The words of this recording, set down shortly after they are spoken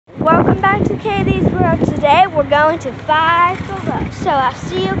Welcome back to Katie's World. Today we're going to Five Below. So I'll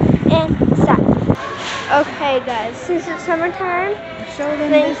see you inside. Okay guys, since it's summertime,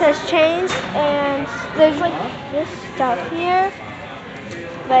 things has changed and there's like this stuff here.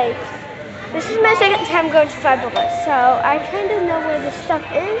 Like, this is my second time going to Five Below, so I kind of know where this stuff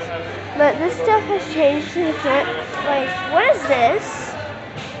is, but this stuff has changed in the front. Like, what is this?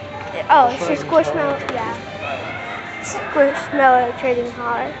 Oh, it's a Squishmallow, yeah. Squishmallow trading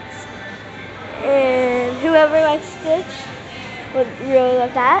cards. And whoever likes Stitch would really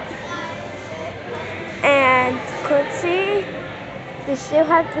love that. And Quincy, they still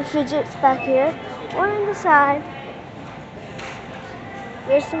have the fidgets back here, one on the side.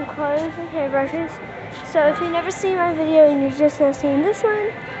 There's some clothes and hairbrushes. So if you've never seen my video and you're just now seeing this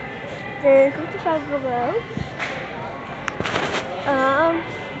one, then click the Five Below.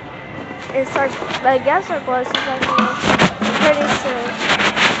 It's our, I guess our closest like pretty soon.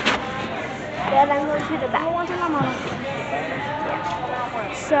 Then I'm going to the back. Yeah.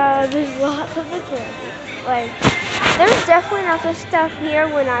 So there's lots of the candy. Like, there's definitely not this stuff here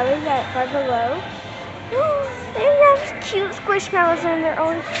when I was at Five Below. They have cute squishmallows and they're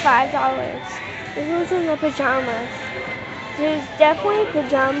only $5. This one's in the pajamas. There's definitely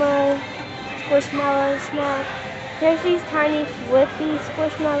pajama squishmallows now. There's these tiny flippy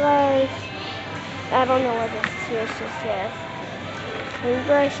squishmallows. I don't know what this is just yet.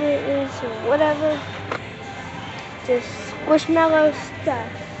 Paintbrushes or whatever. Just squishmallow stuff.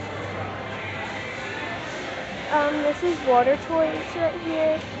 This is water toys right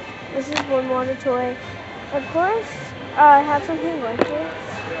here. This is one water toy. Of course, I have something like this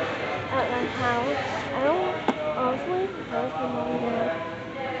at my house. I don't honestly know if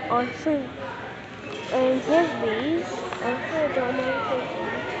I'm honestly. And here's these. Honestly, I don't know if they're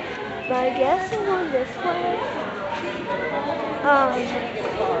these. But I guess I'm going this way. I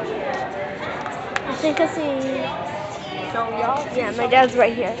think I see. Yeah, my dad's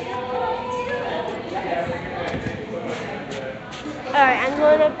right here. Alright, I'm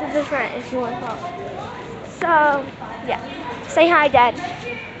going up to the front if you want to follow. So, yeah. Say hi, Dad.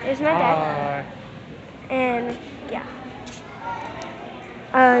 There's my dad. Hi. And, yeah.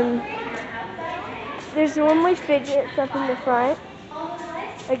 There's normally fidgets up in the front.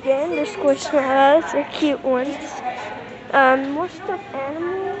 Again, they're squishmallows. They're cute ones. More stuffed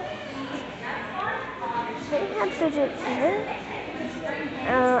animals. They have fidgets here.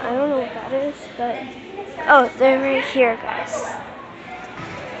 I don't know what that is, but... Oh, they're right here, guys.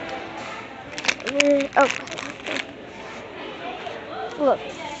 Oh, look.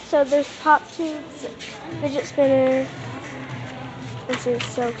 So there's pop tubes, fidget spinner. This is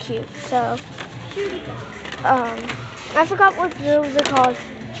so cute. So, I forgot what those are called.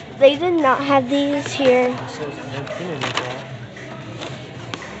 They did not have these here.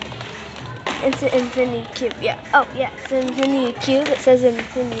 It's an infinity cube. Yeah. Oh, yeah. It's an infinity cube. It says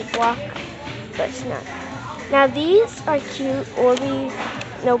infinity block, but it's not. Now these are cute Orbeez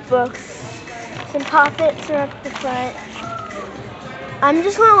notebooks. Some poppets are up the front. I'm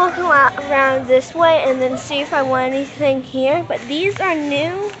just going to look around this way and then see if I want anything here. But these are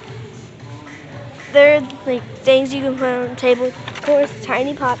new. They're like things you can put on the table. Of course,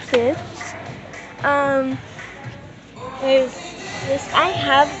 tiny pop tips. There's this. I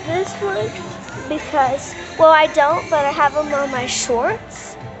have this one because, well, I don't, but I have them on my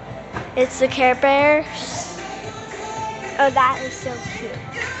shorts. It's the Care Bears. Oh, that is so cute.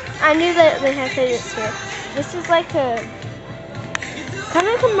 I knew that they had fidgets here. This is like a, kind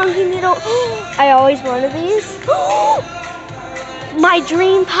of like a monkey needle. I always wanted these. My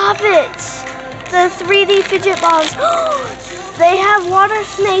dream poppets. The 3D fidget balls. They have water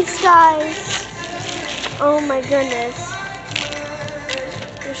snakes, guys. Oh my goodness.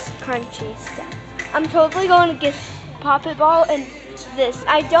 There's crunchy stuff. I'm totally going to get poppet ball and this.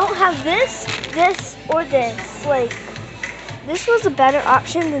 I don't have this, or this. Like, this was a better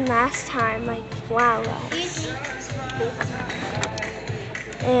option than last time. Like, wow, guys.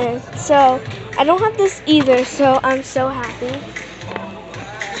 And so, I don't have this either, so I'm so happy.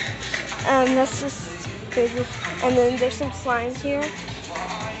 That's just crazy. And then there's some slimes here.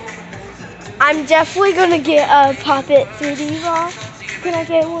 I'm definitely gonna get a Poppet 3D ball. Can I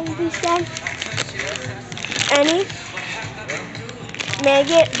get one of these, Dad? Any? May I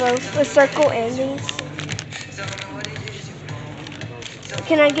get both, the circle and these?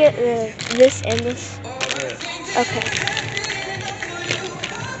 Can I get this and this? Okay.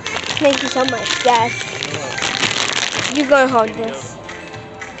 Thank you so much, Dad. You're gonna hold this.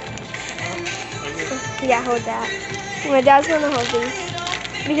 Yeah, hold that. My dad's gonna hold these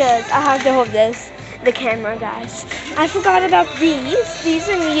because I have to hold this. the camera, guys. I forgot about these. These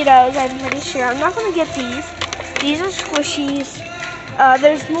are Neatos, I'm pretty sure. I'm not gonna get these. These are squishies.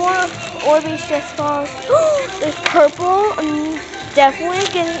 There's more Orbeez stress balls. There's purple. I'm definitely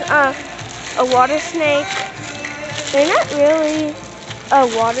getting a water snake. They're not really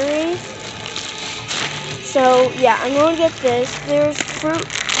watery. So yeah, I'm gonna get this. There's fruit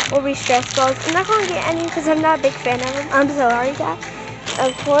Orbeez stress balls. I'm not gonna get any because I'm not a big fan of them. I'm sorry, guys.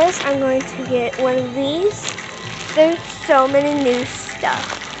 Of course, I'm going to get one of these. There's so many new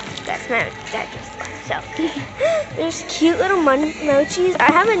stuff. That's my digest. So there's cute little mochis.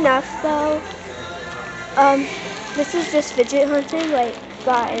 I have enough though. This is just fidget hunting. Like,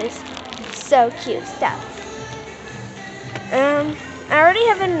 guys, so cute stuff. I already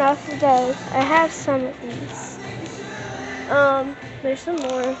have enough of those. I have some of these. There's some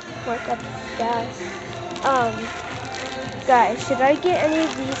more work up, guys. Guys, should I get any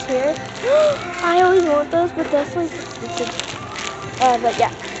of these here? I always want those, but that's like expensive. But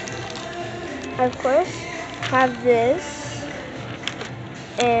yeah. Of course, have this.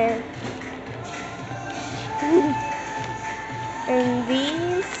 And and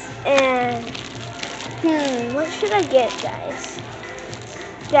these. And what should I get, guys?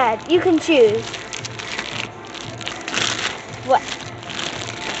 Dad, you can choose. What?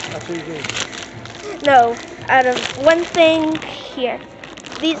 No, out of one thing here.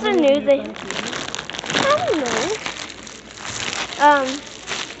 These are new. They, I don't know.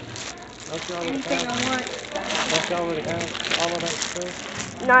 Anything on what? All of that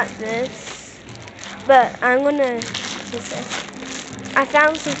stuff? Not this, but I'm gonna use this. I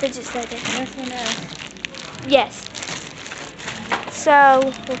found some fidget spinners. Yes or no? Yes. So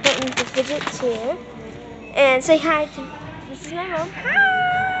we're putting the fidgets here, and say hi to. This is my mom. Hi.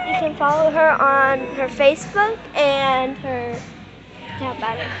 You can follow her on her Facebook and her. How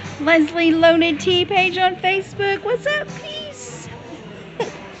about it? Leslie Loaded Tea page on Facebook. What's up, peace?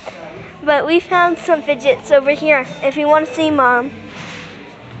 But we found some fidgets over here. If you want to see Mom,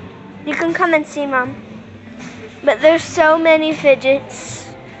 you can come and see Mom. But there's so many fidgets,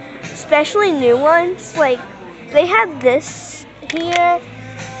 especially new ones. Like, they had this here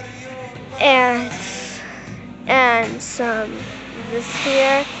and some this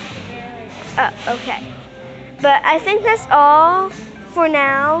here. Okay. But I think that's all for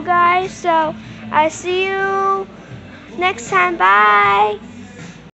now, guys. So I see you next time. Bye.